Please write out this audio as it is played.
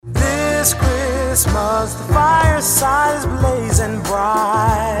this Christmas, the fireside is blazing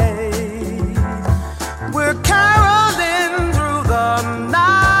bright. We're caroling through the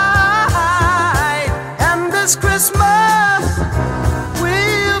night, and this Christmas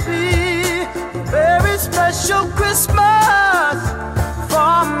will be a very special Christmas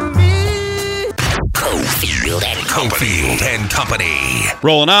for me. Cofield and Company.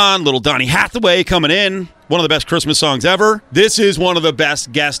 Rolling on, little Donny Hathaway coming in. One of the best Christmas songs ever. This is one of the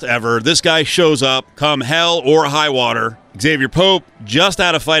best guests ever. This guy shows up come hell or high water. Xavier Pope, just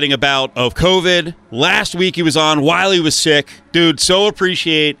out of fighting a bout of COVID. Last week he was on while he was sick. Dude, so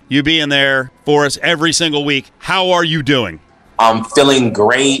appreciate you being there for us every single week. How are you doing? I'm feeling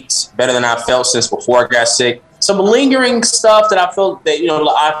great, better than I felt since before I got sick. Some lingering stuff that I feel that,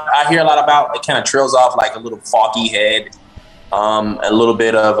 I hear a lot about. It kind of trails off like a little foggy head. A little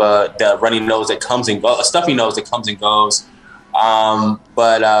bit of the runny nose that comes and goes, a stuffy nose that comes and goes.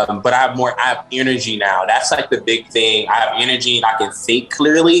 But I have energy now. That's like the big thing. I have energy and I can think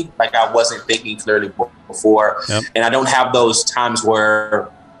clearly, like I wasn't thinking clearly before. Yep. And I don't have those times where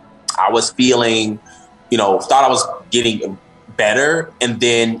I was feeling, thought I was getting better and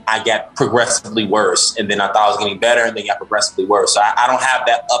then I got progressively worse. And then I thought I was getting better and then got progressively worse. So I don't have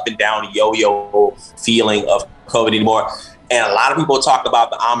that up and down yo-yo feeling of COVID anymore. And a lot of people talk about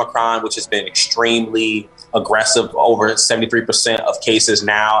the Omicron, which has been extremely aggressive, over 73% of cases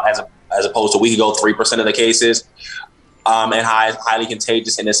now, as opposed to a week ago, 3% of the cases, and highly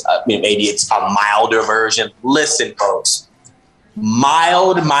contagious. And it's maybe it's a milder version. Listen, folks,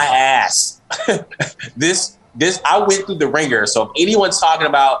 mild my ass. This I went through the ringer. So if anyone's talking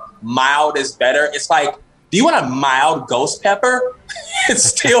about mild is better, it's like, do you want a mild ghost pepper? It's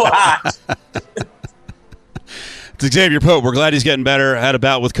still hot. It's Xavier Pope. We're glad he's getting better. Had a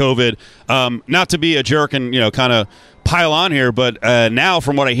bout with COVID. Not to be a jerk and kind of pile on here, but now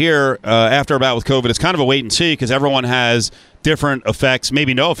from what I hear, after a bout with COVID, it's kind of a wait and see because everyone has different effects,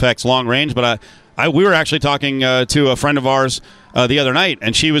 maybe no effects long range. But we were actually talking to a friend of ours the other night,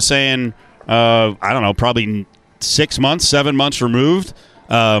 and she was saying, I don't know, probably 7 months removed.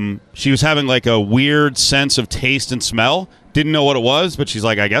 She was having like a weird sense of taste and smell. Didn't know what it was, but she's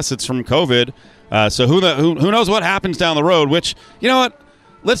like, I guess it's from COVID. So who knows what happens down the road, which, you know what,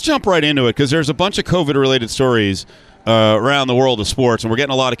 let's jump right into it because there's a bunch of COVID-related stories around the world of sports, and we're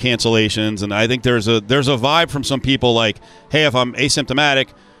getting a lot of cancellations, and I think there's a vibe from some people like, hey, if I'm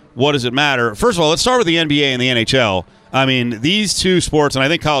asymptomatic, what does it matter? First of all, let's start with the NBA and the NHL. I mean, these two sports, and I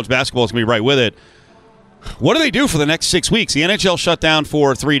think college basketball is going to be right with it. What do they do for the next 6 weeks? The NHL shut down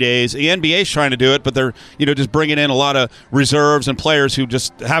for 3 days. The NBA is trying to do it, but they're just bringing in a lot of reserves and players who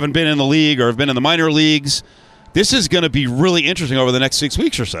just haven't been in the league or have been in the minor leagues. This is going to be really interesting over the next 6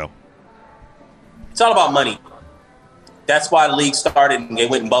 weeks or so. It's all about money. That's why the league started and they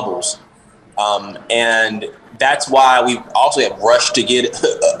went in bubbles. And that's why we also have rushed to get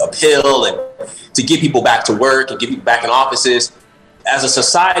a pill and to get people back to work and get people back in offices. As a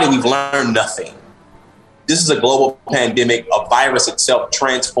society, we've learned nothing. This is a global pandemic. A virus itself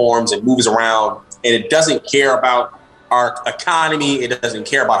transforms and moves around, and it doesn't care about our economy. It doesn't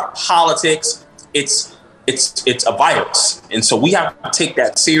care about our politics. It's a virus, and so we have to take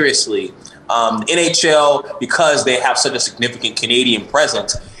that seriously. NHL, because they have such a significant Canadian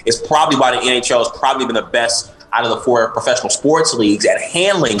presence, is probably why the NHL has probably been the best out of the 4 professional sports leagues at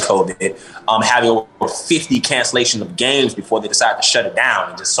handling COVID, having over 50 cancellations of games before they decided to shut it down,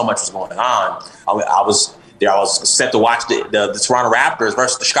 and just so much was going on. I was set to watch the Toronto Raptors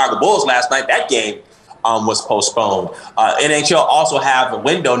versus the Chicago Bulls last night. That game was postponed. NHL also have a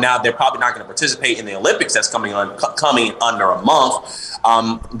window now. They're probably not going to participate in the Olympics that's coming under a month.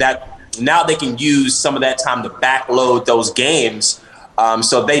 That now they can use some of that time to backload those games.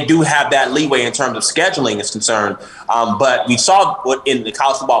 So they do have that leeway in terms of scheduling is concerned. But we saw what in the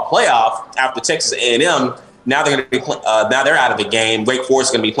college football playoff after Texas A&M. Now they're going to be now they're out of the game. Wake Forest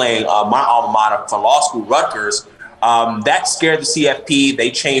is going to be playing my alma mater from law school, Rutgers. That scared the CFP.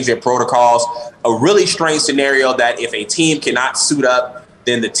 They changed their protocols. A really strange scenario that if a team cannot suit up,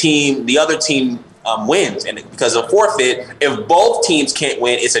 then the other team wins. And because of forfeit, if both teams can't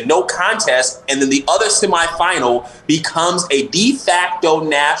win, it's a no contest. And then the other semifinal becomes a de facto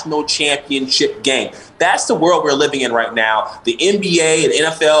national championship game. That's the world we're living in right now. The NBA and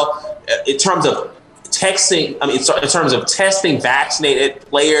NFL, in terms of testing vaccinated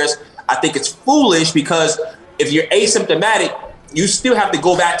players, I think it's foolish because if you're asymptomatic, you still have to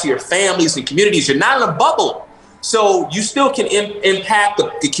go back to your families and communities. You're not in a bubble. So you still can impact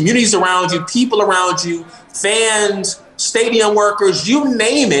the communities around you, people around you, fans, stadium workers, you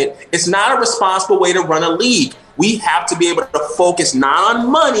name it. It's not a responsible way to run a league. We have to be able to focus not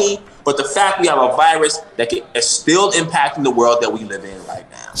on money, but the fact we have a virus that is still impacting the world that we live in right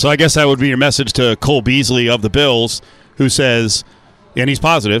now. So I guess that would be your message to Cole Beasley of the Bills, who says, and he's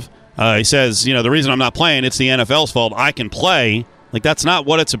positive, he says, the reason I'm not playing, it's the NFL's fault. I can play. Like, that's not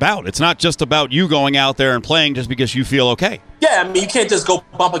what it's about. It's not just about you going out there and playing just because you feel okay. Yeah, I mean, you can't just go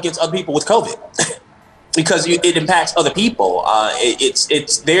bump against other people with COVID because it impacts other people.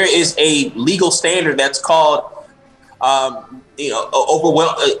 There is a legal standard that's called, a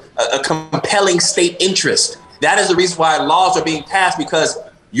compelling state interest. That is the reason why laws are being passed, because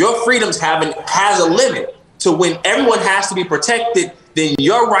your freedoms has a limit. So when everyone has to be protected, then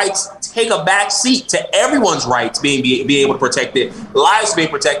your rights take a back seat to everyone's rights being able to protect it, lives being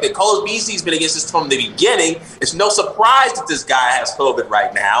protected. Cole Beasley's been against this from the beginning. It's no surprise that this guy has COVID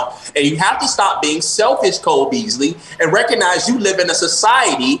right now. And you have to stop being selfish, Cole Beasley, and recognize you live in a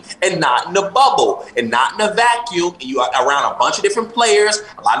society and not in a bubble and not in a vacuum. And you are around a bunch of different players,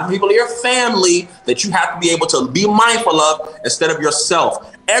 a lot of people in your family that you have to be able to be mindful of instead of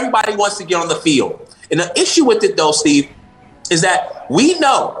yourself. Everybody wants to get on the field. And the issue with it, though, Steve, is that we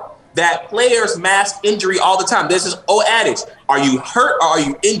know that players mask injury all the time. There's this old adage, are you hurt or are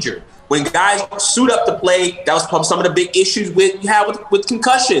you injured? When guys suit up to play, that was some of the big issues you have with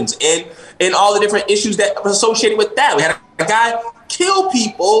concussions and all the different issues that are associated with that. We had a guy kill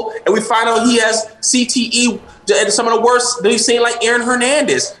people, and we find out he has CTE and some of the worst that we've seen, like Aaron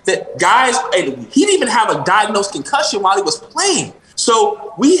Hernandez, that guys, and he didn't even have a diagnosed concussion while he was playing.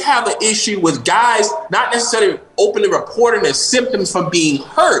 So we have an issue with guys not necessarily openly reporting their symptoms from being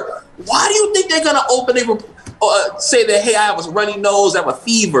hurt. Why do you think they're going to openly say that, hey, I have a runny nose, I have a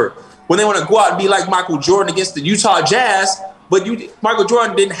fever, when they want to go out and be like Michael Jordan against the Utah Jazz, but Michael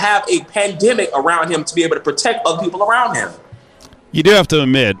Jordan didn't have a pandemic around him to be able to protect other people around him? You do have to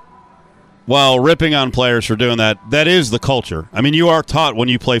admit, while ripping on players for doing that, that is the culture. I mean, you are taught when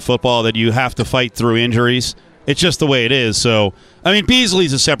you play football that you have to fight through injuries. It's just the way it is. So, I mean,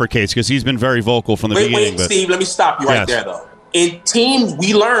 Beasley's a separate case because he's been very vocal from the beginning. Wait, Steve, let me stop you right there, though. In teams,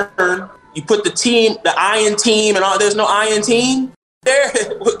 we learn you put the team, the I in team, and all. There's no I in team.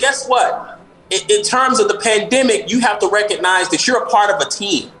 Well, guess what? In terms of the pandemic, you have to recognize that you're a part of a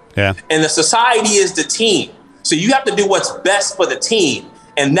team. Yeah. And the society is the team. So you have to do what's best for the team.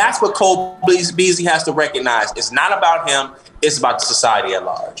 And that's what Cole Beasley has to recognize. It's not about him. It's about the society at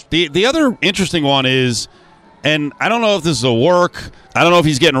large. The other interesting one is, and I don't know if this is a work, I don't know if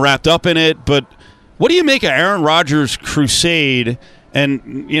he's getting wrapped up in it, but what do you make of Aaron Rodgers' crusade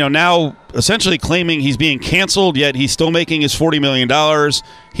and, now essentially claiming he's being canceled, yet he's still making his $40 million.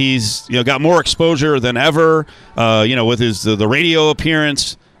 He's, got more exposure than ever, with his the radio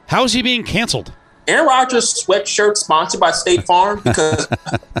appearance. How is he being canceled? Aaron Rodgers' sweatshirt sponsored by State Farm, because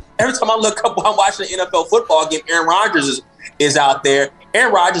every time I look up while I'm watching an NFL football game, Aaron Rodgers is out there.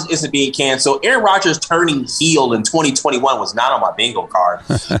 Aaron Rodgers isn't being canceled. Aaron Rodgers turning heel in 2021 was not on my bingo card.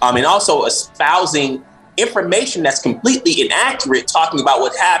 And also espousing information that's completely inaccurate, talking about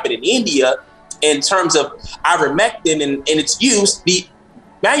what happened in India in terms of ivermectin and its use. The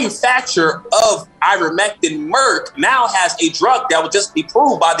manufacturer of ivermectin, Merck, now has a drug that will just be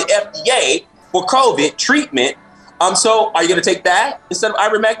approved by the FDA for COVID treatment. So are you going to take that instead of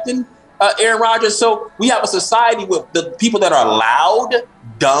ivermectin, Aaron Rodgers? So we have a society with the people that are loud,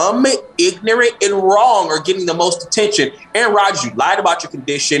 dumb, ignorant, and wrong are getting the most attention. Aaron Rodgers, you lied about your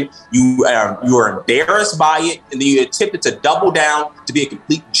condition. You are embarrassed by it, and then you attempted to double down to be a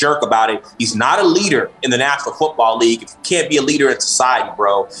complete jerk about it. He's not a leader in the National Football League. If you can't be a leader in society,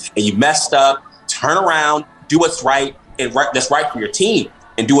 bro, and you messed up, turn around, do what's right, and that's right for your team,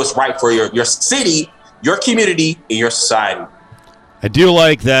 and do what's right for your city, your community, and your society. I do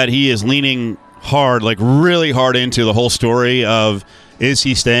like that he is leaning hard, like really hard into the whole story of, is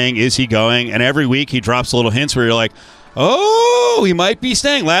he staying? Is he going? And every week he drops little hints where you're like, oh, he might be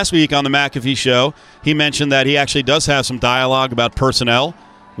staying. Last week on the McAfee show, he mentioned that he actually does have some dialogue about personnel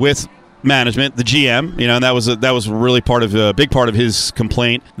with management, the GM, and that was really a big part of his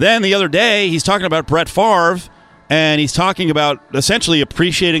complaint. Then the other day, he's talking about Brett Favre, and he's talking about essentially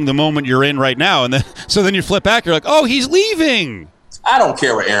appreciating the moment you're in right now. And then you flip back, you're like, oh, he's leaving. I don't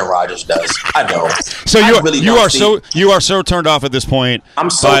care what Aaron Rodgers does. I don't. So you are so turned off at this point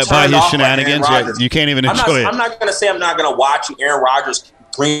by his shenanigans. You can't even enjoy it. I'm not going to say I'm not going to watch Aaron Rodgers'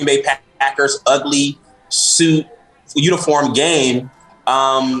 Green Bay Packers ugly suit uniform game.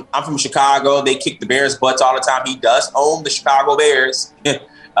 I'm from Chicago. They kick the Bears' butts all the time. He does own the Chicago Bears.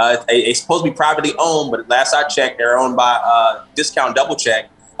 It's supposed to be privately owned, but last I checked, they're owned by Discount Double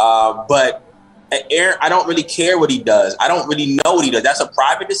Check. But Aaron, I don't really care what he does. I don't really know what he does. That's a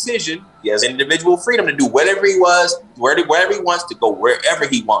private decision. He has individual freedom to do whatever he wants to go wherever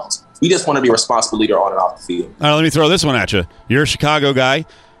he wants. We just want to be a responsible leader on and off the field. All right, let me throw this one at you. You're a Chicago guy.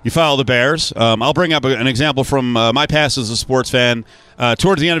 You follow the Bears. I'll bring up an example from my past as a sports fan.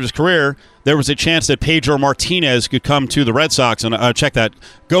 Towards the end of his career, there was a chance that Pedro Martinez could come to the Red Sox and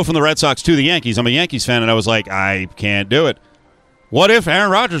go from the Red Sox to the Yankees. I'm a Yankees fan, and I was like, I can't do it. What if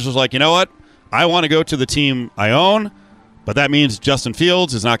Aaron Rodgers was like, you know what? I want to go to the team I own, but that means Justin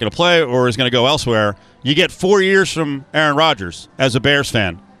Fields is not going to play or is going to go elsewhere. You get 4 years from Aaron Rodgers as a Bears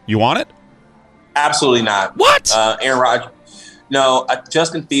fan. You want it? Absolutely not. What? Aaron Rodgers. No,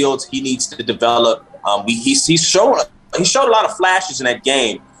 Justin Fields, he needs to develop. He showed a lot of flashes in that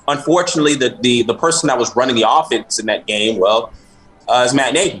game. Unfortunately, the person that was running the offense in that game, is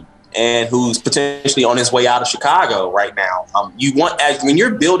Matt Nagy, and who's potentially on his way out of Chicago right now. When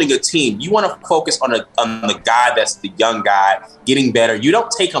you're building a team, you want to focus on the guy that's the young guy getting better. You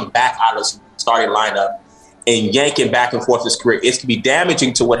don't take him back out of the starting lineup and yank him back and forth his career. It can be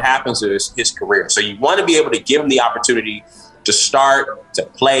damaging to what happens to his career. So you want to be able to give him the opportunity to start, to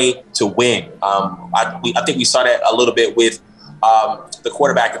play, to win. I think we saw that a little bit with the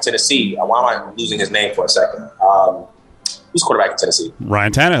quarterback in Tennessee. Why am I losing his name for a second? Who's quarterback in Tennessee?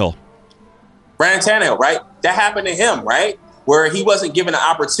 Ryan Tannehill, right? That happened to him, right? Where he wasn't given an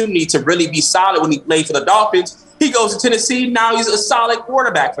opportunity to really be solid when he played for the Dolphins. He goes to Tennessee. Now he's a solid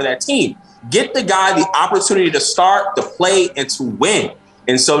quarterback for that team. Get the guy the opportunity to start, to play, and to win.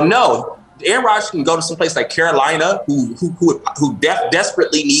 And so, no, Aaron Rodgers can go to some place like Carolina, who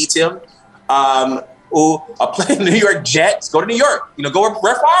desperately needs him. Play in the New York Jets. Go to New York. Go where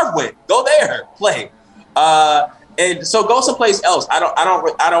Brett Favre went. Go there. Play. And so go someplace else. I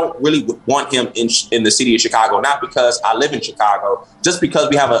don't really want him in the city of Chicago. Not because I live in Chicago, just because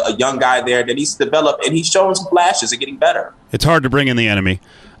we have a young guy there that needs to develop, and he's showing some flashes of getting better. It's hard to bring in the enemy.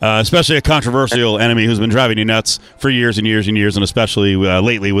 Especially a controversial enemy who's been driving you nuts for years and years and years, and especially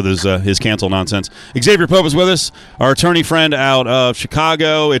lately with his cancel nonsense. Xavier Pope is with us, our attorney friend out of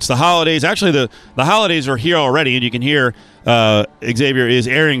Chicago. It's the holidays. Actually, the holidays are here already, and you can hear Xavier is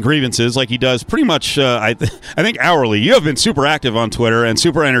airing grievances like he does pretty much, I think, hourly. You have been super active on Twitter and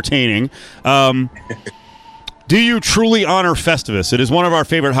super entertaining. Do you truly honor Festivus? It is one of our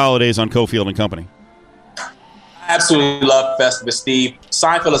favorite holidays on Cofield and Company. I absolutely love Festivus, Steve.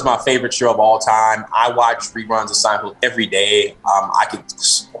 Seinfeld is my favorite show of all time. I watch reruns of Seinfeld every day. I could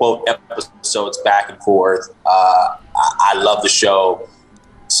quote episodes back and forth. I love the show.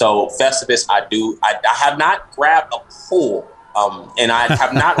 So Festivus, I do. I have not grabbed a pole, and I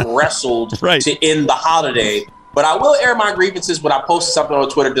have not wrestled to end the holiday. But I will air my grievances when I posted something on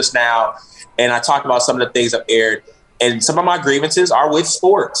Twitter just now, and I talked about some of the things I've aired. And some of my grievances are with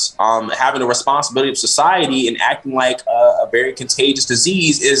sports. Having a responsibility of society and acting like a very contagious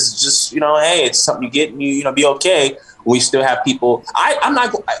disease is just, hey, it's something you get and you be okay. We still have people. I'm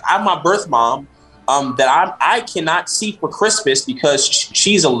my birth mom that I cannot see for Christmas because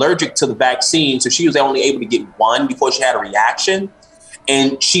she's allergic to the vaccine. So she was only able to get one before she had a reaction,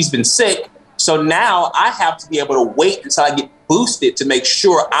 and she's been sick. So now I have to be able to wait until I get boosted to make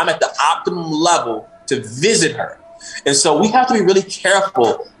sure I'm at the optimum level to visit her. And so we have to be really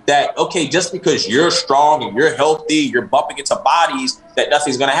careful that, okay, just because you're strong and you're healthy, you're bumping into bodies, that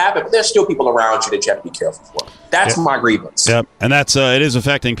nothing's going to happen. But there's still people around you that you have to be careful for. That's my grievance. Yep. And that's it is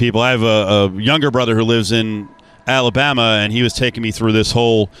affecting people. I have a younger brother who lives in Alabama, and he was taking me through this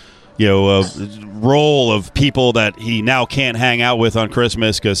whole role of people that he now can't hang out with on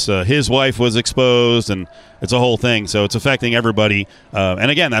Christmas because his wife was exposed, and it's a whole thing. So it's affecting everybody. And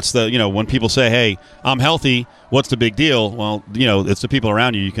again, that's when people say, hey, I'm healthy, what's the big deal? Well, it's the people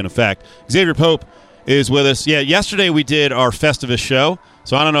around you can affect. Xavier Pope is with us. Yeah, yesterday we did our Festivus show,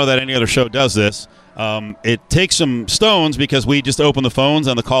 so I don't know that any other show does this. It takes some stones because we just open the phones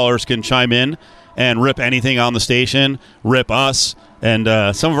and the callers can chime in and rip anything on the station, rip us. And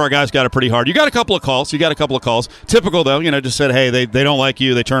some of our guys got it pretty hard. You got a couple of calls. Typical, though. Just said, hey, they don't like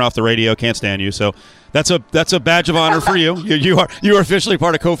you. They turn off the radio. Can't stand you. So that's a badge of honor for you. You are officially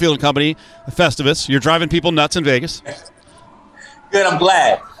part of Cofield and Company Festivus. You're driving people nuts in Vegas. Good. I'm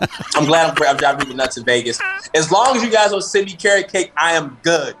glad. I'm driving people nuts in Vegas. As long as you guys don't send me carrot cake, I am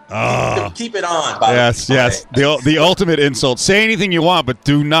good. Keep it on. Yes. The ultimate insult. Say anything you want, but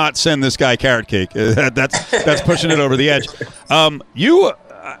do not send this guy carrot cake. That's pushing it over the edge.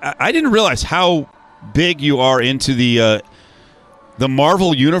 I didn't realize how big you are into the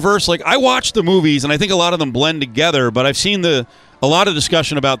Marvel universe. Like, I watch the movies, and I think a lot of them blend together, but I've seen a lot of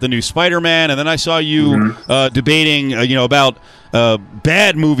discussion about the new Spider-Man, and then I saw you debating, about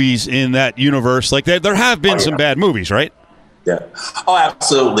bad movies in that universe. Like, there have been some bad movies, right? Yeah. Oh,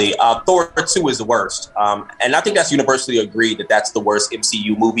 absolutely. Thor 2 is the worst. And I think that's universally agreed that that's the worst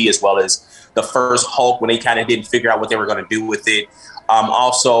MCU movie, as well as the first Hulk when they kind of didn't figure out what they were going to do with it.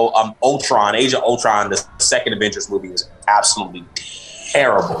 Also, Ultron, Age of Ultron, the second Avengers movie was absolutely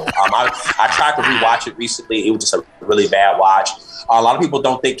terrible. I tried to rewatch it recently. It was just a really bad watch. A lot of people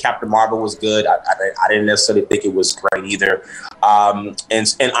don't think Captain Marvel was good. I didn't necessarily think it was great either. And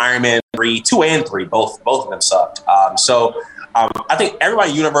Iron Man 2 and 3, both of them sucked. I think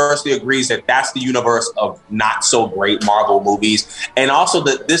everybody universally agrees that that's the universe of not so great Marvel movies. And also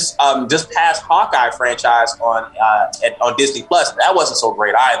this just past Hawkeye franchise on Disney Plus, that wasn't so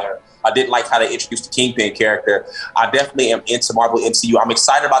great either. I didn't like how they introduced the Kingpin character. I definitely am into Marvel MCU. I'm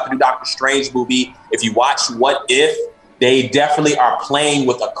excited about the new Doctor Strange movie. If you watch What If, they definitely are playing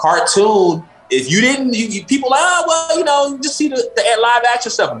with a cartoon. If you didn't, people you just see the live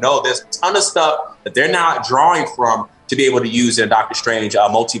action stuff. No, there's a ton of stuff that they're now drawing from to be able to use in Doctor Strange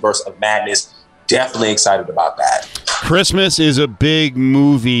Multiverse of Madness. Definitely excited about that. Christmas is a big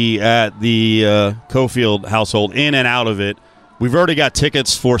movie at the Cofield household, in and out of it. We've already got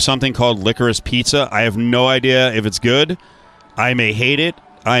tickets for something called Licorice Pizza. I have no idea if it's good. I may hate it.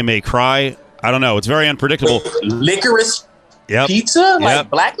 I may cry. I don't know. It's very unpredictable. Licorice pizza? Yep. Like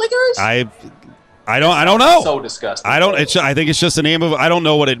black licorice? I don't know. So disgusting. I think it's just the name of it. I don't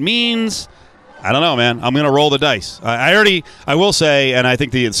know what it means. I don't know, man. I'm going to roll the dice. I will say, and I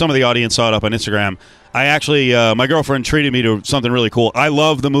think some of the audience saw it up on Instagram, I actually, my girlfriend treated me to something really cool. I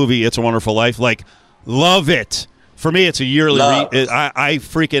love the movie It's a Wonderful Life. Like, love it. For me, it's a yearly I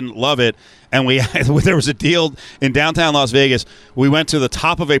freaking love it. And there was a deal in downtown Las Vegas. We went to the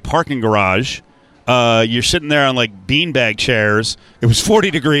top of a parking garage. You're sitting there on like beanbag chairs. It was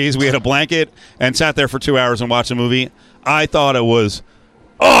 40 degrees. We had a blanket and sat there for 2 hours and watched a movie. I thought it was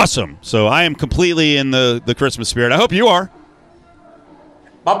awesome. So I am completely in the Christmas spirit. I hope you are.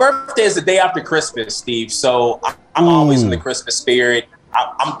 My birthday is the day after Christmas, Steve. So I'm always in the Christmas spirit.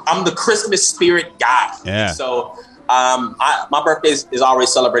 I'm the Christmas spirit guy. Yeah. So my birthday is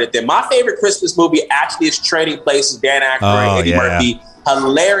always celebrated then. My favorite Christmas movie actually is Trading Places. Dan Aykroyd, Eddie Murphy.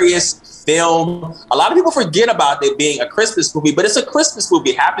 Hilarious film. A lot of people forget about it being a Christmas movie, but it's a Christmas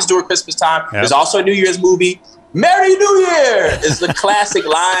movie. It happens during Christmas time. Yep. There's also a New Year's movie. Merry New Year is the classic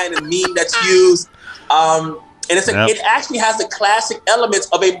line and meme that's used. And it actually has the classic elements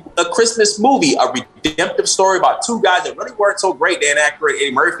of a Christmas movie, a redemptive story about two guys that really weren't so great. Dan Aykroyd,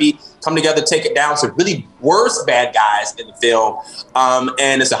 Eddie Murphy come together, take it down. Some really worse bad guys in the film.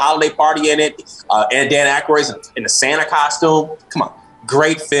 And there's a holiday party in it. And Dan Aykroyd's in a Santa costume. Come on.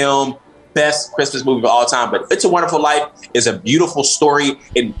 Great film. Best Christmas movie of all time. But It's a Wonderful Life is a beautiful story.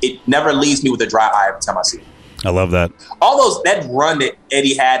 And it never leaves me with a dry eye every time I see it. I love that. That run that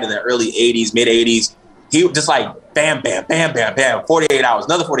Eddie had in the early 80s, mid 80s, he was just like bam, bam, bam, bam, bam, 48 hours,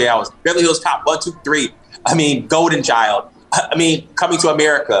 another 48 hours, Beverly Hills Cop, 1, 2, 3. I mean, Golden Child. I mean, Coming to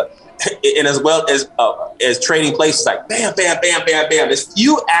America. And as well as Trading Places, like bam, bam, bam, bam, bam. There's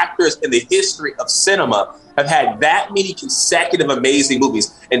few actors in the history of cinema have had that many consecutive amazing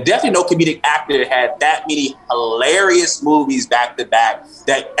movies. And definitely no comedic actor had that many hilarious movies back to back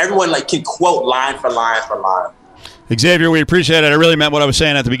that everyone can quote line for line for line. Xavier, we appreciate it. I really meant what I was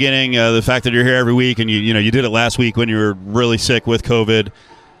saying at the beginning, the fact that you're here every week, and you did it last week when you were really sick with COVID.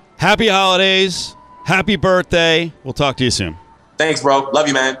 Happy holidays. Happy birthday. We'll talk to you soon. Thanks, bro. Love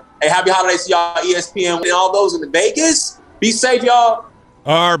you, man. Hey, happy holidays to y'all, ESPN, and all those in Vegas. Be safe, y'all.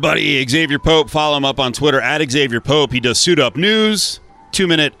 Our buddy Xavier Pope, follow him up on Twitter at Xavier Pope. He does Suit Up News,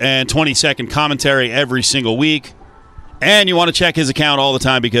 2-minute and 20-second commentary every single week. And you want to check his account all the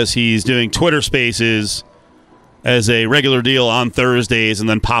time because he's doing Twitter Spaces as a regular deal on Thursdays and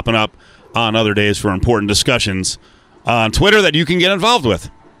then popping up on other days for important discussions on Twitter that you can get involved with.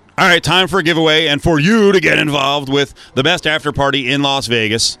 All right, time for a giveaway and for you to get involved with the best after party in Las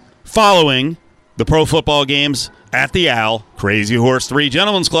Vegas following the pro football games at the Owl. Crazy Horse 3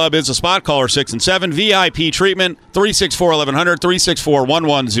 Gentlemen's Club is a spot. Caller 6 and 7. VIP treatment 364-1100,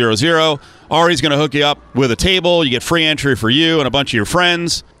 364-1100. Ari's going to hook you up with a table. You get free entry for you and a bunch of your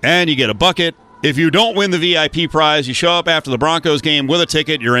friends, and you get a bucket. If you don't win the VIP prize, you show up after the Broncos game with a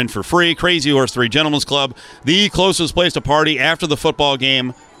ticket. You're in for free. Crazy Horse 3 Gentlemen's Club, the closest place to party after the football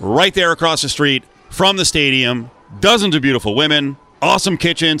game, right there across the street from the stadium. Dozens of beautiful women. Awesome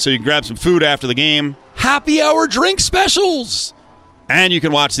kitchen, so you can grab some food after the game. Happy hour drink specials. And you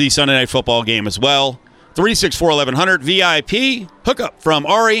can watch the Sunday Night Football game as well. 364-1100 VIP. Hookup from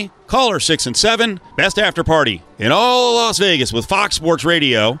Ari. Caller 6 and 7. Best after party in all of Las Vegas with Fox Sports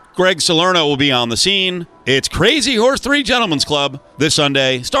Radio. Greg Salerno will be on the scene. It's Crazy Horse 3 Gentlemen's Club this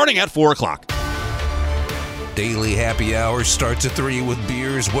Sunday, starting at 4 o'clock. Daily happy hour starts at 3 with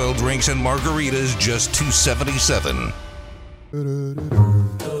beers, well drinks, and margaritas, just $2.77.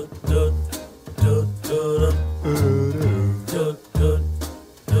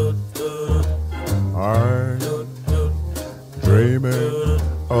 I'm dreaming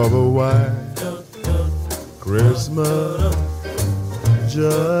of a white Christmas,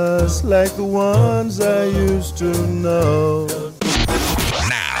 just like the ones I used to know.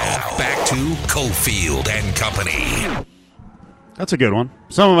 Now, back to Cofield and Company. That's a good one.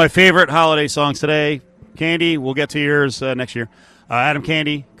 Some of my favorite holiday songs today. Candy, we'll get to yours next year. Adam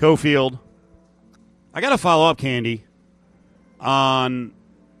Candy, Cofield. I got to follow up, Candy, on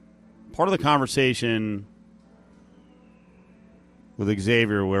part of the conversation with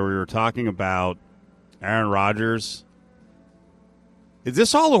Xavier where we were talking about Aaron Rodgers. Is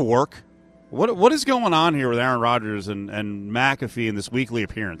this all a work? What is going on here with Aaron Rodgers and McAfee in this weekly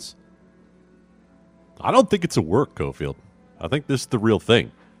appearance? I don't think it's a work, Cofield. I think this is the real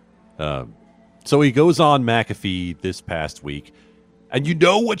thing. So he goes on McAfee this past week, and you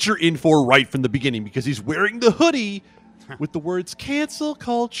know what you're in for right from the beginning because he's wearing the hoodie with the words cancel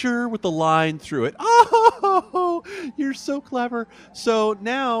culture with the line through it. Oh, you're so clever. So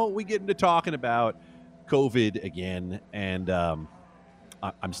now we get into talking about COVID again, and I'm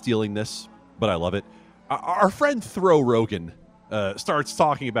stealing this, but I love it. Our friend Throw Rogan starts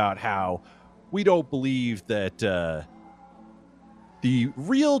talking about how we don't believe that the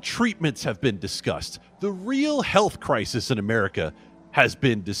real treatments have been discussed. The real health crisis in America has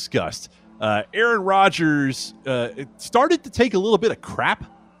been discussed. Aaron Rodgers started to take a little bit of crap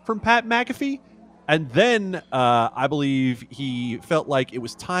from Pat McAfee, and then I believe he felt like it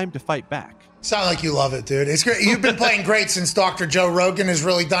was time to fight back. Sound like you love it, dude. It's great. You've been playing great since Dr. Joe Rogan has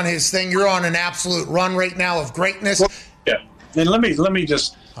really done his thing. You're on an absolute run right now of greatness. Well, yeah, and let me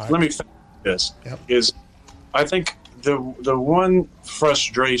finish this. Yep. Is I think the one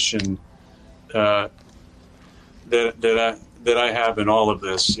frustration that I have in all of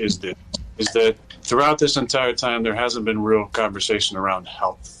this is that throughout this entire time there hasn't been real conversation around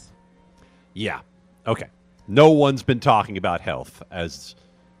health. Yeah. Okay. No one's been talking about health as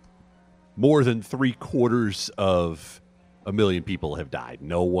more than 750,000 people have died.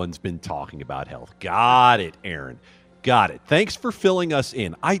 No one's been talking about health. Got it, Aaron. Got it. Thanks for filling us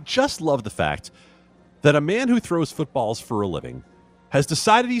in. I just love the fact that a man who throws footballs for a living has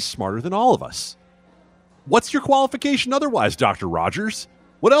decided he's smarter than all of us. What's your qualification otherwise, Dr. Rogers?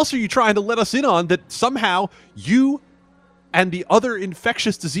 What else are you trying to let us in on that somehow you and the other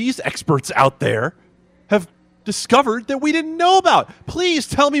infectious disease experts out there have discovered that we didn't know about? Please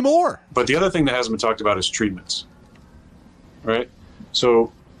tell me more. But the other thing that hasn't been talked about is treatments, right?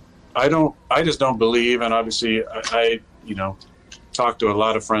 So I just don't believe, and obviously I talked to a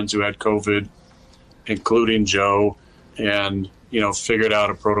lot of friends who had COVID, including Joe, and figured out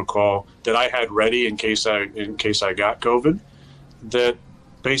a protocol that I had ready in case I got COVID, that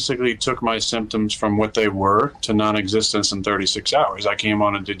basically took my symptoms from what they were to non-existence in 36 hours. I came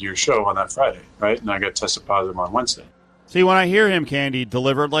on and did your show on that Friday, right? And I got tested positive on Wednesday. See, when I hear him, Candy,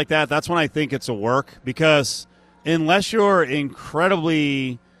 delivered like that, that's when I think it's a work, because unless you're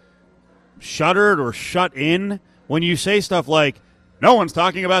incredibly shuttered or shut in, when you say stuff like, no one's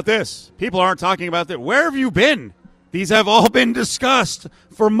talking about this, people aren't talking about that, where have you been? These have all been discussed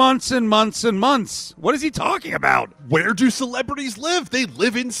for months and months and months. What is he talking about? Where do celebrities live? They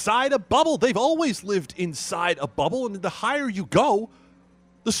live inside a bubble. They've always lived inside a bubble, and the higher you go,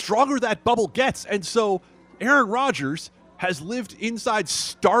 the stronger that bubble gets. And so Aaron Rodgers has lived inside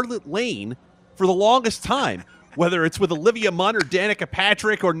Starlet Lane for the longest time, whether it's with Olivia Munn or Danica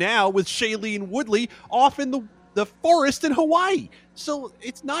Patrick or now with Shailene Woodley off in the forest in Hawaii. So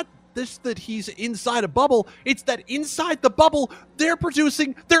it's not this that he's inside a bubble. It's that inside the bubble, they're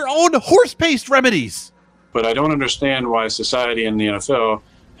producing their own horse paste remedies. But I don't understand why society and the NFL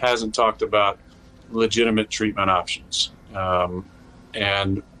hasn't talked about legitimate treatment options. And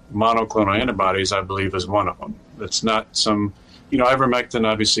monoclonal antibodies, I believe, is one of them. It's not some, ivermectin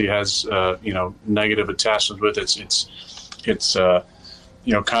obviously has, negative attachments with it. It's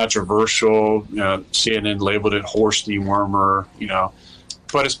controversial. CNN labeled it horse dewormer,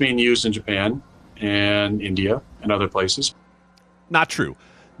 but it's being used in Japan and India and other places. Not true.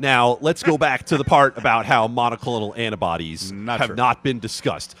 Now, let's go back to the part about how monoclonal antibodies have not been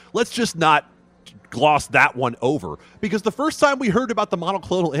discussed. Let's just not gloss that one over, because the first time we heard about the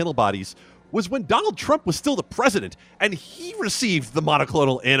monoclonal antibodies was when Donald Trump was still the president, and he received the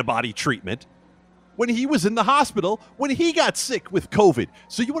monoclonal antibody treatment when he was in the hospital, when he got sick with COVID.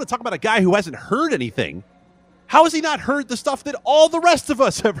 So you want to talk about a guy who hasn't heard anything? How has he not heard the stuff that all the rest of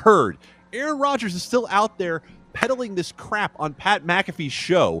us have heard? Aaron Rodgers is still out there peddling this crap on Pat McAfee's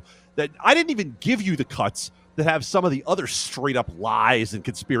show that I didn't even give you the cuts that have some of the other straight up lies and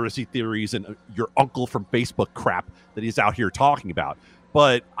conspiracy theories and your uncle from Facebook crap that he's out here talking about.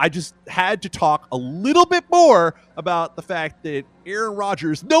 But I just had to talk a little bit more about the fact that Aaron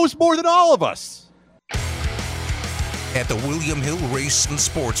Rodgers knows more than all of us. At the William Hill Race and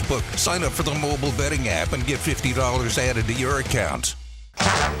Sportsbook, sign up for the mobile betting app and get $50 added to your account.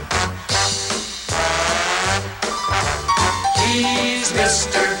 He's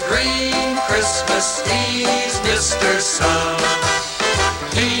Mr. Green Christmas, he's Mr. Sun.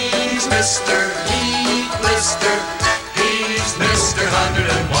 He's Mr. Heat Blister, he's Mr.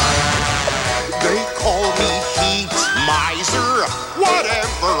 101. They call me Heat Miser.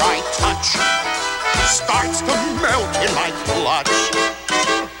 Whatever I touch starts to melt in my clutch.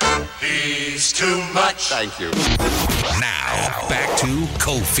 He's too much. Thank you. Now, back to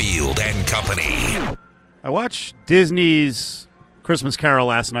Cofield and Company. I watched Disney's Christmas Carol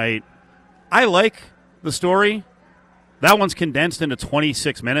last night. I like the story. That one's condensed into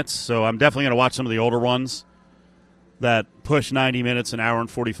 26 minutes, so I'm definitely going to watch some of the older ones that push 90 minutes, an hour and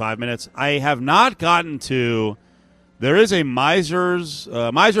 45 minutes. I have not gotten to... There is a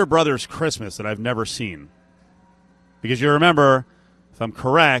Miser Brothers Christmas that I've never seen. Because you remember, if I'm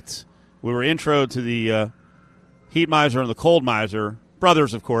correct, we were introed to the Heat Miser and the Cold Miser,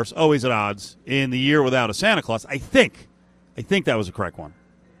 brothers, of course, always at odds, in The Year Without a Santa Claus. I think that was the correct one.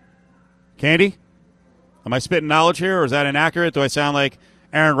 Candy? Am I spitting knowledge here, or is that inaccurate? Do I sound like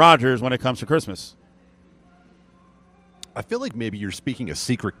Aaron Rodgers when it comes to Christmas? I feel like maybe you're speaking a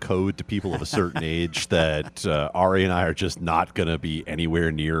secret code to people of a certain age that Ari and I are just not going to be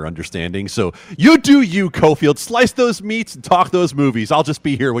anywhere near understanding. So you do you, Cofield. Slice those meats and talk those movies. I'll just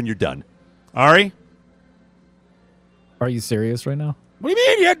be here when you're done. Ari? Are you serious right now? What do you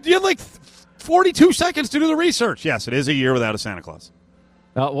mean? You had like 42 seconds to do the research. Yes, it is A Year Without a Santa Claus.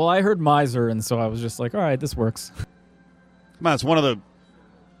 Well, I heard miser, and so I was just like, all right, this works. Come on, it's one of the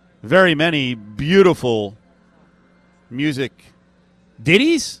very many beautiful music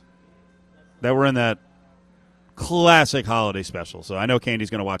ditties that were in that classic holiday special. So I know Candy's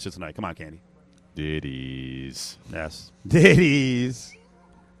going to watch it tonight. Come on, Candy. Ditties. Yes. Ditties.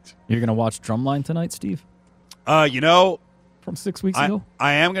 You're going to watch Drumline tonight, Steve? From 6 weeks ago?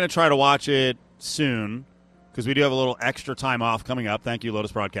 I am going to try to watch it soon because we do have a little extra time off coming up. Thank you,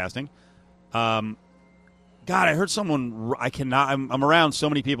 Lotus Broadcasting. God, I heard someone. I'm around so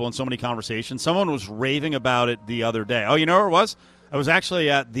many people and so many conversations. Someone was raving about it the other day. Oh, you know where it was? I was actually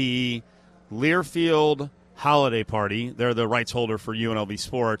at the Learfield holiday party. They're the rights holder for UNLV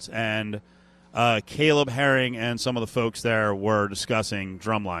Sports, and Caleb Herring and some of the folks there were discussing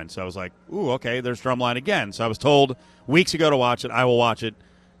Drumline. So I was like, ooh, okay, there's Drumline again. So I was told weeks ago to watch it. I will watch it.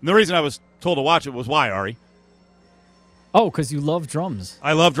 And the reason I was told to watch it was why, Ari? Oh, because you love drums.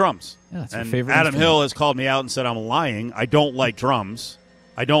 I love drums. Yeah, it's and your favorite Adam instrument. Hill has called me out and said I'm lying. I don't like drums.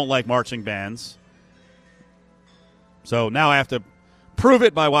 I don't like marching bands. So now I have to prove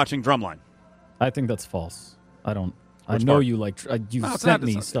it by watching Drumline. I think that's false. I don't. Which I know part? you like. You've No, sent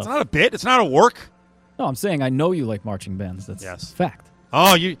me stuff. It's not a bit. It's not a work. No, I'm saying I know you like marching bands. That's Yes. fact.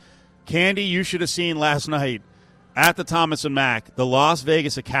 Oh, Candy, you should have seen last night at the Thomas and Mack, the Las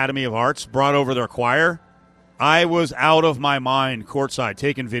Vegas Academy of Arts brought over their choir. I was out of my mind courtside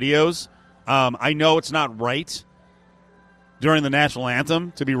taking videos. I know it's not right during the national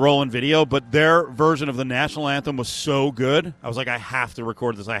anthem to be rolling video, but their version of the national anthem was so good. I was like, I have to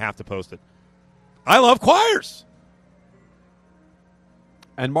record this. I have to post it. I love choirs.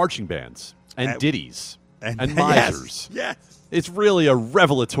 And marching bands. And ditties. And misers. Yes. It's really a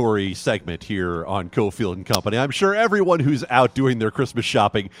revelatory segment here on Cofield and Company. I'm sure everyone who's out doing their Christmas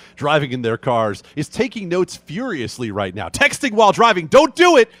shopping, driving in their cars, is taking notes furiously right now. Texting while driving, don't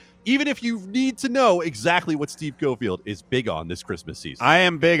do it, even if you need to know exactly what Steve Cofield is big on this Christmas season. I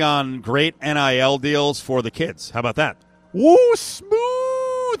am big on great NIL deals for the kids. How about that? Woo,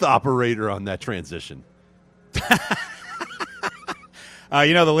 smooth operator on that transition.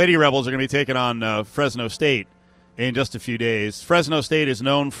 The Lady Rebels are going to be taking on Fresno State in just a few days. Fresno State is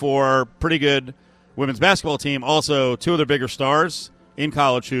known for pretty good women's basketball team. Also, two of their bigger stars in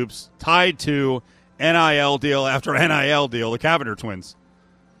college hoops tied to NIL deal after NIL deal, the Cavender twins.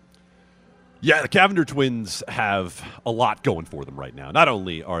 Yeah, the Cavender twins have a lot going for them right now. Not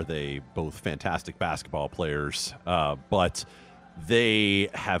only are they both fantastic basketball players, but they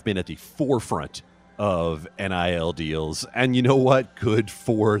have been at the forefront of NIL deals. And you know what? Good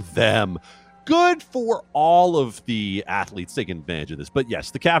for them. Good for all of the athletes taking advantage of this. But yes,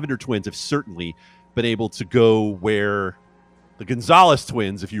 the Cavender twins have certainly been able to go where The Gonzalez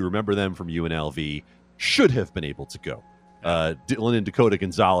twins, if you remember them from UNLV, should have been able to go. Dylan and Dakota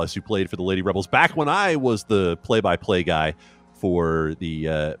Gonzalez, who played for the Lady Rebels back when I was the play-by-play guy for the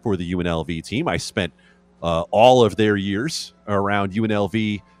UNLV team. I spent all of their years around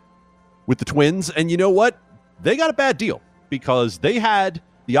UNLV with the Twins, and you know what? They got a bad deal because they had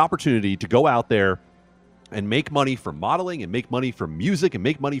the opportunity to go out there and make money from modeling and make money from music and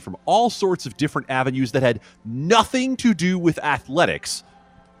make money from all sorts of different avenues that had nothing to do with athletics,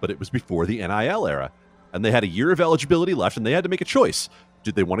 but it was before the NIL era. And they had a year of eligibility left, and they had to make a choice.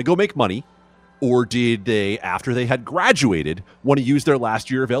 Did they want to go make money, or did they, after they had graduated, want to use their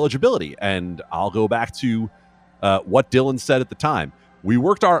last year of eligibility? And I'll go back to what Dylan said at the time. We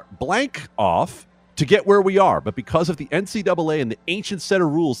worked our blank off to get where we are, but because of the NCAA and the ancient set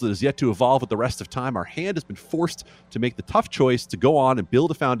of rules that is yet to evolve with the rest of time, our hand has been forced to make the tough choice to go on and build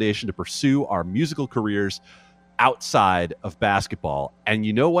a foundation to pursue our musical careers outside of basketball. And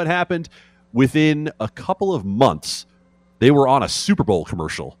you know what happened? Within a couple of months, they were on a Super Bowl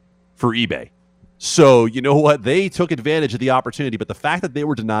commercial for eBay. So you know what? They took advantage of the opportunity, but the fact that they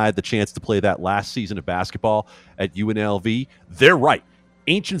were denied the chance to play that last season of basketball at UNLV, they're right.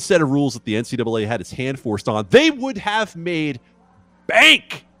 Ancient set of rules that the NCAA had its hand forced on. They would have made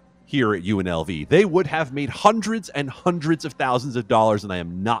bank here at UNLV. They would have made hundreds and hundreds of thousands of dollars, and I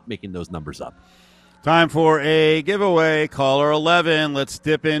am not making those numbers up. Time for a giveaway. Caller 11. Let's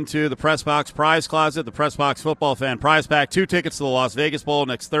dip into the Press Box Prize Closet, the Press Box Football Fan Prize Pack. 2 tickets to the Las Vegas Bowl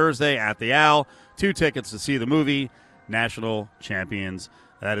next Thursday at the Owl. 2 tickets to see the movie National Champions.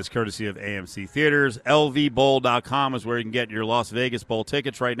 That is courtesy of AMC Theaters. LVBowl.com is where you can get your Las Vegas Bowl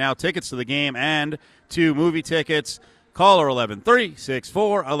tickets right now. Tickets to the game and 2 movie tickets. Caller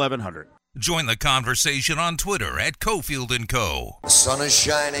 11-364-1100. Join the conversation on Twitter at Cofield & Co. The sun is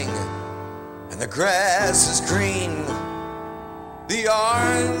shining and the grass is green. The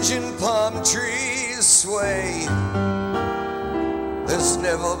orange and palm trees sway. There's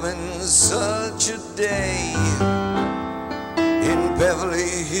never been such a day in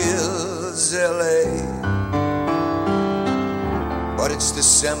Beverly Hills, LA. But it's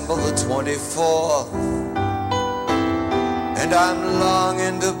December the 24th, and I'm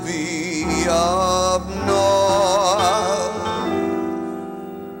longing to be up north.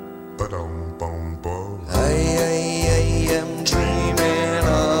 I am dreaming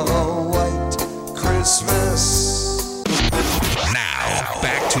of a white Christmas. Now,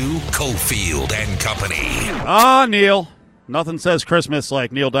 back to Cofield and Company. Ah, Neil. Nothing says Christmas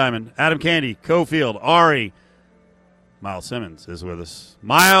like Neil Diamond. Adam Candy, Cofield, Ari. Miles Simmons is with us.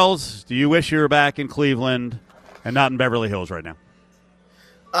 Miles, do you wish you were back in Cleveland and not in Beverly Hills right now?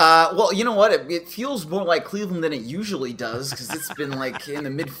 Well, you know what? It feels more like Cleveland than it usually does because it's been like in the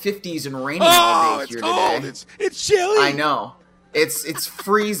mid-50s and raining all day here today. It's chilly. I know. It's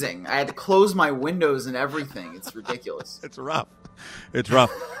freezing. I had to close my windows and everything. It's ridiculous. It's rough. It's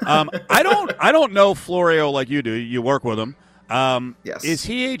rough. I don't know Florio like you do. You work with him. Yes. Is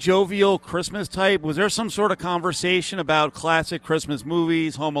he a jovial Christmas type? Was there some sort of conversation about classic Christmas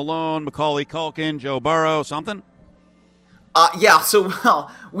movies, Home Alone, Macaulay Culkin, Joe Burrow, something? Yeah, so,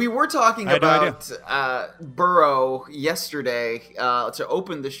 we were talking about Burrow yesterday to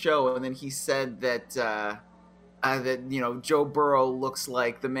open the show, and then he said that, Joe Burrow looks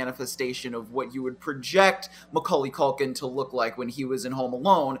like the manifestation of what you would project Macaulay Culkin to look like when he was in Home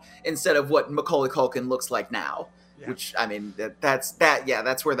Alone instead of what Macaulay Culkin looks like now. Yeah. Which, I mean, that's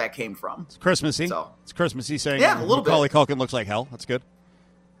where that came from. It's Christmassy. So, it's Christmassy saying a little Macaulay bit. Culkin looks like hell. That's good.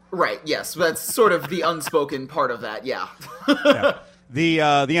 Right, yes. That's sort of the unspoken part of that, yeah. Yeah. The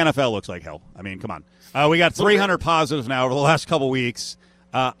NFL looks like hell. I mean, come on. We got 300 positives now over the last couple weeks.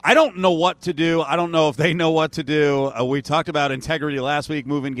 I don't know what to do. I don't know if they know what to do. We talked about integrity last week,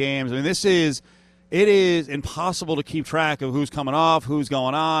 moving games. I mean, it is impossible to keep track of who's coming off, who's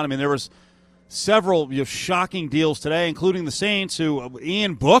going on. I mean, there was several shocking deals today, including the Saints, who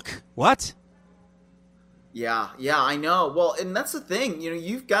Ian Book, what? Yeah, I know. Well, and that's the thing.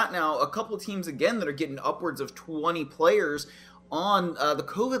 You've got now a couple of teams, again, that are getting upwards of 20 players on the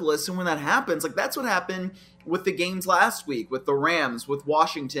COVID list. And when that happens, like that's what happened with the games last week, with the Rams, with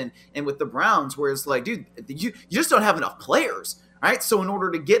Washington, and with the Browns, where it's like, dude, you just don't have enough players, right? So in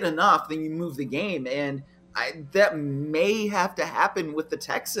order to get enough, then you move the game. And that may have to happen with the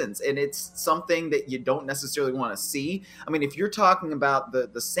Texans, and it's something that you don't necessarily want to see. I mean, if you're talking about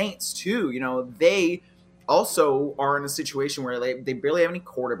the Saints too, they also are in a situation where they barely have any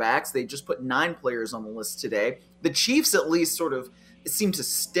quarterbacks. They just put 9 players on the list today. The Chiefs at least sort of seem to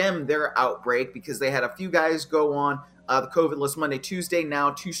stem their outbreak because they had a few guys go on the COVID list Monday, Tuesday,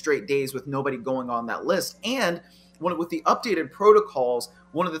 now 2 straight days with nobody going on that list. And with the updated protocols,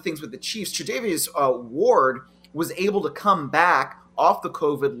 one of the things with the Chiefs, Tre'Davious Ward was able to come back off the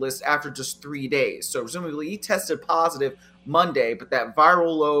COVID list after just 3 days. So presumably he tested positive Monday, but that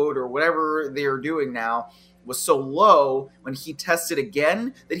viral load or whatever they're doing now was so low when he tested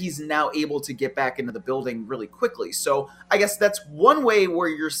again that he's now able to get back into the building really quickly. So I guess that's one way where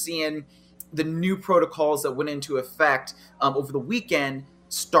you're seeing the new protocols that went into effect over the weekend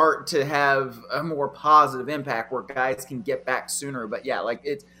start to have a more positive impact where guys can get back sooner. But yeah, like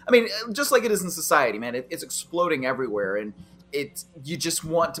just like it is in society, man, it's exploding everywhere. And you just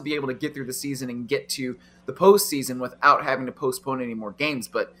want to be able to get through the season and get to the postseason without having to postpone any more games.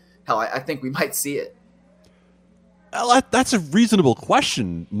 But hell, I think we might see it. Well, that's a reasonable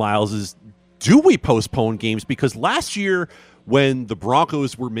question, Miles, is do we postpone games? Because last year when the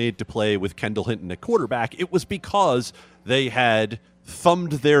Broncos were made to play with Kendall Hinton at quarterback, it was because they had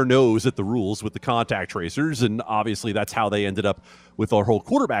thumbed their nose at the rules with the contact tracers, and obviously that's how they ended up with our whole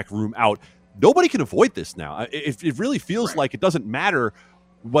quarterback room out. Nobody can avoid this now. It really feels like it doesn't matter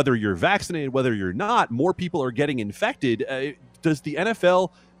whether you're vaccinated, whether you're not. More people are getting infected. Does the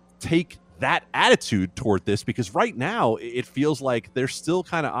NFL take that attitude toward this? Because right now it feels like they're still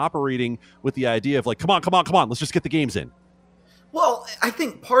kind of operating with the idea of like, come on, let's just get the games in. Well, I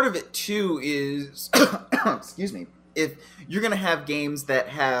think part of it too is, excuse me, if you're going to have games that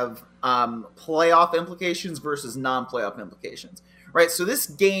have playoff implications versus non-playoff implications, right? So this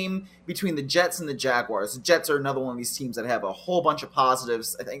game between the Jets and the Jaguars, the Jets are another one of these teams that have a whole bunch of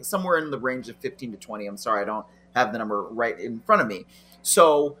positives, I think somewhere in the range of 15 to 20. I'm sorry, I don't have the number right in front of me.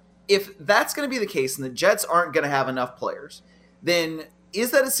 So if that's going to be the case and the Jets aren't going to have enough players, then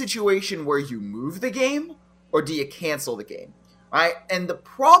is that a situation where you move the game or do you cancel the game? Right? And the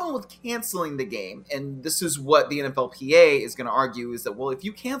problem with canceling the game, and this is what the NFLPA is going to argue, is that, well, if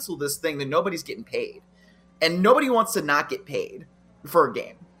you cancel this thing, then nobody's getting paid. And nobody wants to not get paid for a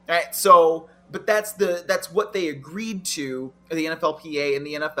game. Right? So, but that's what they agreed to, the NFLPA and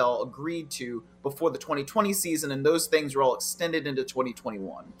the NFL agreed to before the 2020 season, and those things were all extended into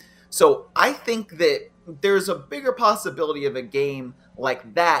 2021. So I think that there's a bigger possibility of a game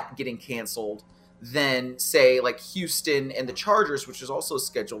like that getting canceled than, say, like Houston and the Chargers, which is also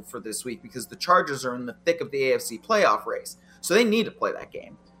scheduled for this week because the Chargers are in the thick of the AFC playoff race. So they need to play that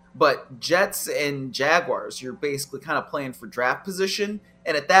game. But Jets and Jaguars, you're basically kind of playing for draft position.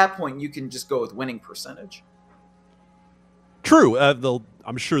 And at that point, you can just go with winning percentage. True.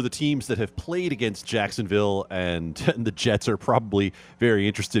 I'm sure the teams that have played against Jacksonville and the Jets are probably very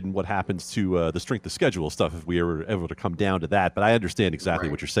interested in what happens to the strength of schedule stuff if we are able to come down to that. But I understand exactly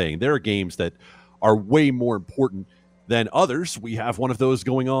what you're saying. There are games that are way more important than others. We have one of those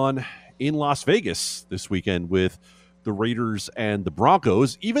going on in Las Vegas this weekend with the Raiders and the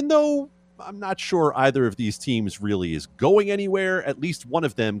Broncos. Even though I'm not sure either of these teams really is going anywhere, at least one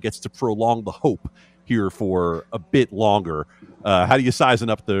of them gets to prolong the hope here for a bit longer. How do you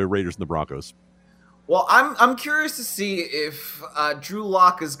sizing up the Raiders and the Broncos? Well, I'm curious to see if Drew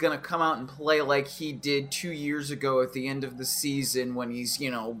Lock is going to come out and play like he did 2 years ago at the end of the season when he's,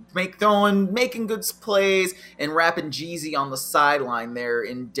 making good plays and rapping Jeezy on the sideline there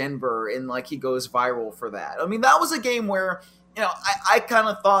in Denver, and like he goes viral for that. I mean, that was a game where, I kind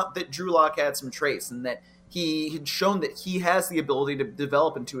of thought that Drew Lock had some traits and that he had shown that he has the ability to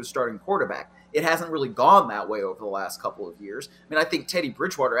develop into a starting quarterback. It hasn't really gone that way over the last couple of years. I mean, I think Teddy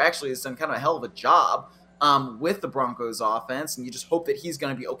Bridgewater actually has done kind of a hell of a job with the Broncos offense, and you just hope that he's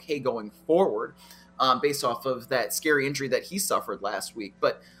going to be okay going forward based off of that scary injury that he suffered last week.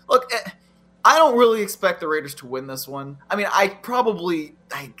 But look, I don't really expect the Raiders to win this one. I mean, I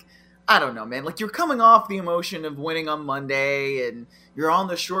don't know, man. Like, you're coming off the emotion of winning on Monday, and you're on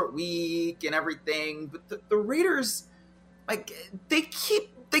the short week and everything, but the Raiders, they've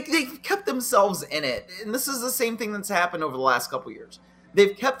kept themselves in it. And this is the same thing that's happened over the last couple years.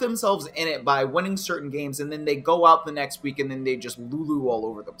 They've kept themselves in it by winning certain games, and then they go out the next week and then they just lulu all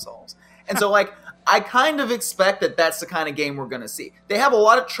over themselves. And so, I kind of expect that that's the kind of game we're going to see. They have a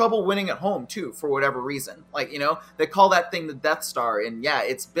lot of trouble winning at home, too, for whatever reason. They call that thing the Death Star, and yeah,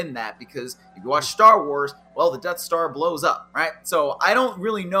 it's been that because if you watch Star Wars, well, the Death Star blows up, right? So I don't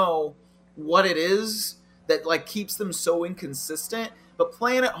really know what it is that, keeps them so inconsistent. But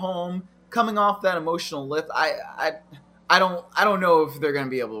playing at home, coming off that emotional lift, I don't know if they're going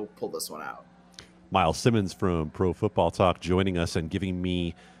to be able to pull this one out. Miles Simmons from Pro Football Talk joining us and giving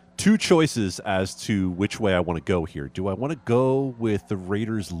me two choices as to which way I want to go here. Do I want to go with the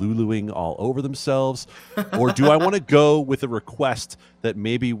Raiders luluing all over themselves, or do I want to go with a request that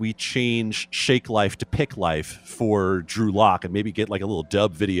maybe we change Shake Life to Pick Life for Drew Lock and maybe get like a little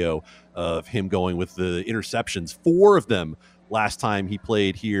dub video of him going with the interceptions, 4 of them last time he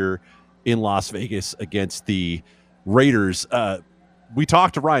played here in Las Vegas against the Raiders. We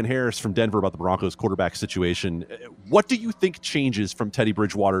talked to Ryan Harris from Denver about the Broncos quarterback situation. What do you think changes from Teddy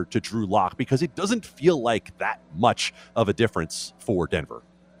Bridgewater to Drew Lock? Because it doesn't feel like that much of a difference for Denver.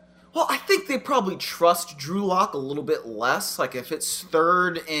 Well, I think they probably trust Drew Lock a little bit less. Like if it's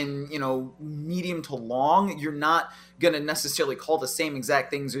third and, medium to long, you're not going to necessarily call the same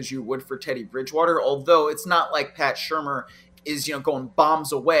exact things as you would for Teddy Bridgewater. Although it's not like Pat Shurmur is, going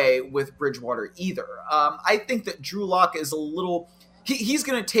bombs away with Bridgewater either. I think that Drew Lock is a little... He's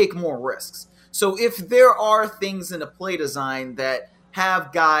going to take more risks. So if there are things in a play design that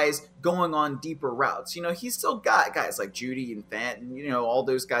have guys going on deeper routes, he's still got guys like Judy and Fant and, all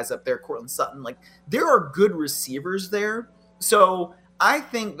those guys up there, Cortland Sutton. Like, there are good receivers there. So I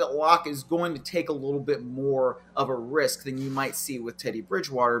think that Locke is going to take a little bit more of a risk than you might see with Teddy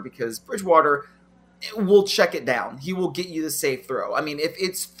Bridgewater, because Bridgewater will check it down. He will get you the safe throw. I mean, if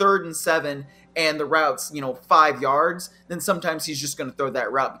it's 3rd and 7 and the route's, 5 yards, then sometimes he's just going to throw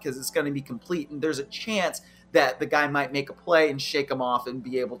that route because it's going to be complete. And there's a chance that the guy might make a play and shake him off and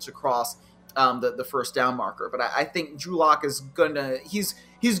be able to cross the first down marker. But I think Drew Lock is going to –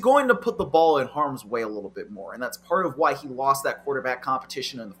 he's going to put the ball in harm's way a little bit more. And that's part of why he lost that quarterback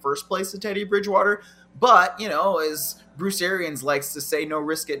competition in the first place to Teddy Bridgewater. But, as Bruce Arians likes to say, no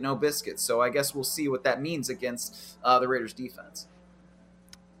risk it, no biscuit. So I guess we'll see what that means against the Raiders defense.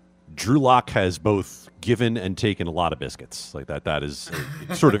 Drew Lock has both given and taken a lot of biscuits. Like that is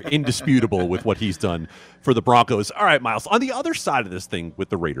sort of indisputable with what he's done for the Broncos. All right, Miles, on the other side of this thing with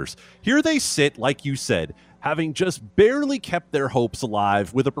the Raiders, here they sit, like you said, having just barely kept their hopes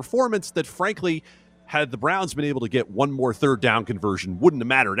alive with a performance that, frankly, had the Browns been able to get one more 3rd down conversion, wouldn't have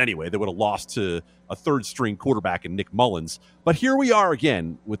mattered anyway. They would have lost to a 3rd-string quarterback in Nick Mullins. But here we are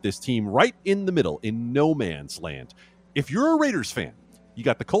again with this team right in the middle, in no man's land. If you're a Raiders fan, you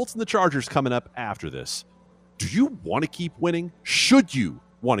got the Colts and the Chargers coming up after this. Do you want to keep winning? Should you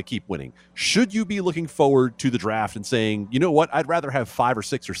want to keep winning? Should you be looking forward to the draft and saying, you know what, I'd rather have 5 or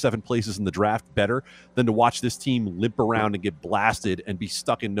 6 or 7 places in the draft better than to watch this team limp around and get blasted and be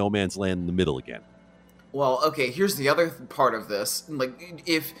stuck in no man's land in the middle again? Well, okay, here's the other part of this. Like,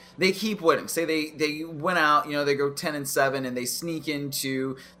 if they keep winning, say they went out, they go 10-7 and they sneak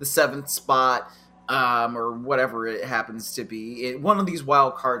into the 7th spot, or whatever it happens to be, one of these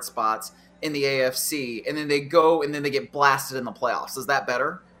wild card spots in the AFC, and then they go and then they get blasted in the playoffs. Is that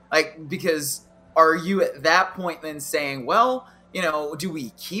better? Like, because are you at that point then saying, well, do we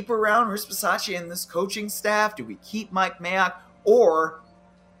keep around Rich Bisaccia and this coaching staff? Do we keep Mike Mayock? Or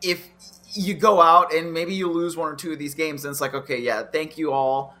if you go out and maybe you lose 1 or 2 of these games, then it's like, okay, yeah, thank you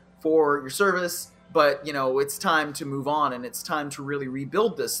all for your service, but, it's time to move on and it's time to really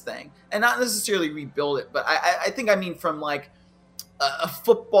rebuild this thing. And not necessarily rebuild it, but I think I mean from like a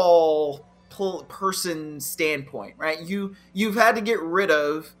football person standpoint, right? You've had to get rid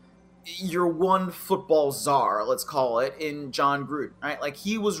of your one football czar, let's call it, in John Gruden, right? Like,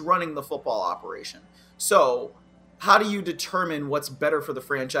 he was running the football operation. So how do you determine what's better for the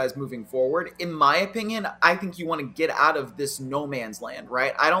franchise moving forward? In my opinion, I think you want to get out of this no man's land,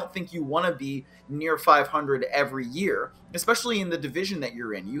 right? I don't think you want to be near 500 every year, especially in the division that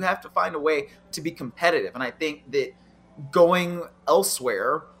you're in. You have to find a way to be competitive. And I think that going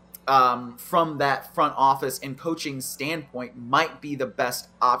elsewhere from that front office and coaching standpoint might be the best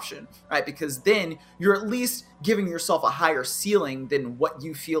option, right? Because then you're at least giving yourself a higher ceiling than what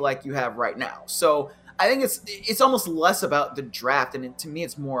you feel like you have right now. So I think it's almost less about the draft, and to me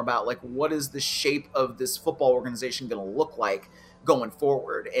it's more about like, what is the shape of this football organization going to look like going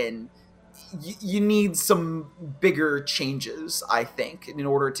forward? And you need some bigger changes, I think, in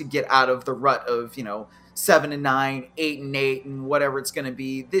order to get out of the rut of 7-9, 8-8, and whatever it's going to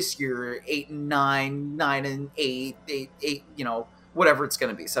be this year, 8-9, 9-8, 8, whatever it's going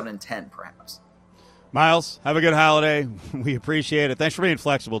to be, 7-10 perhaps. Miles, have a good holiday. We appreciate it. Thanks for being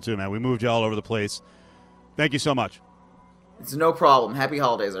flexible too, man. We moved you all over the place. Thank you so much. It's no problem. Happy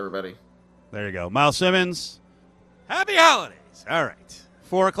holidays, everybody. There you go. Miles Simmons, happy holidays. All right.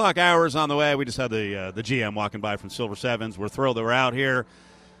 4 o'clock hours on the way. We just had the GM walking by from Silver Sevens. We're thrilled that we're out here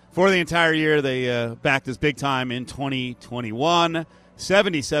for the entire year. They backed us big time in 2021.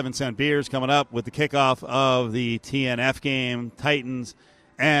 77-cent beers coming up with the kickoff of the TNF game, Titans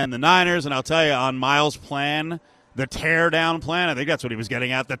and the Niners. And I'll tell you, on Miles' plan, the tear-down plan. I think that's what he was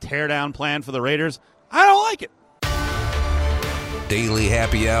getting at, the tear-down plan for the Raiders. I don't like it. Daily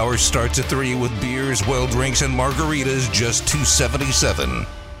happy hour starts at 3 with beers, well drinks, and margaritas, just $2.77.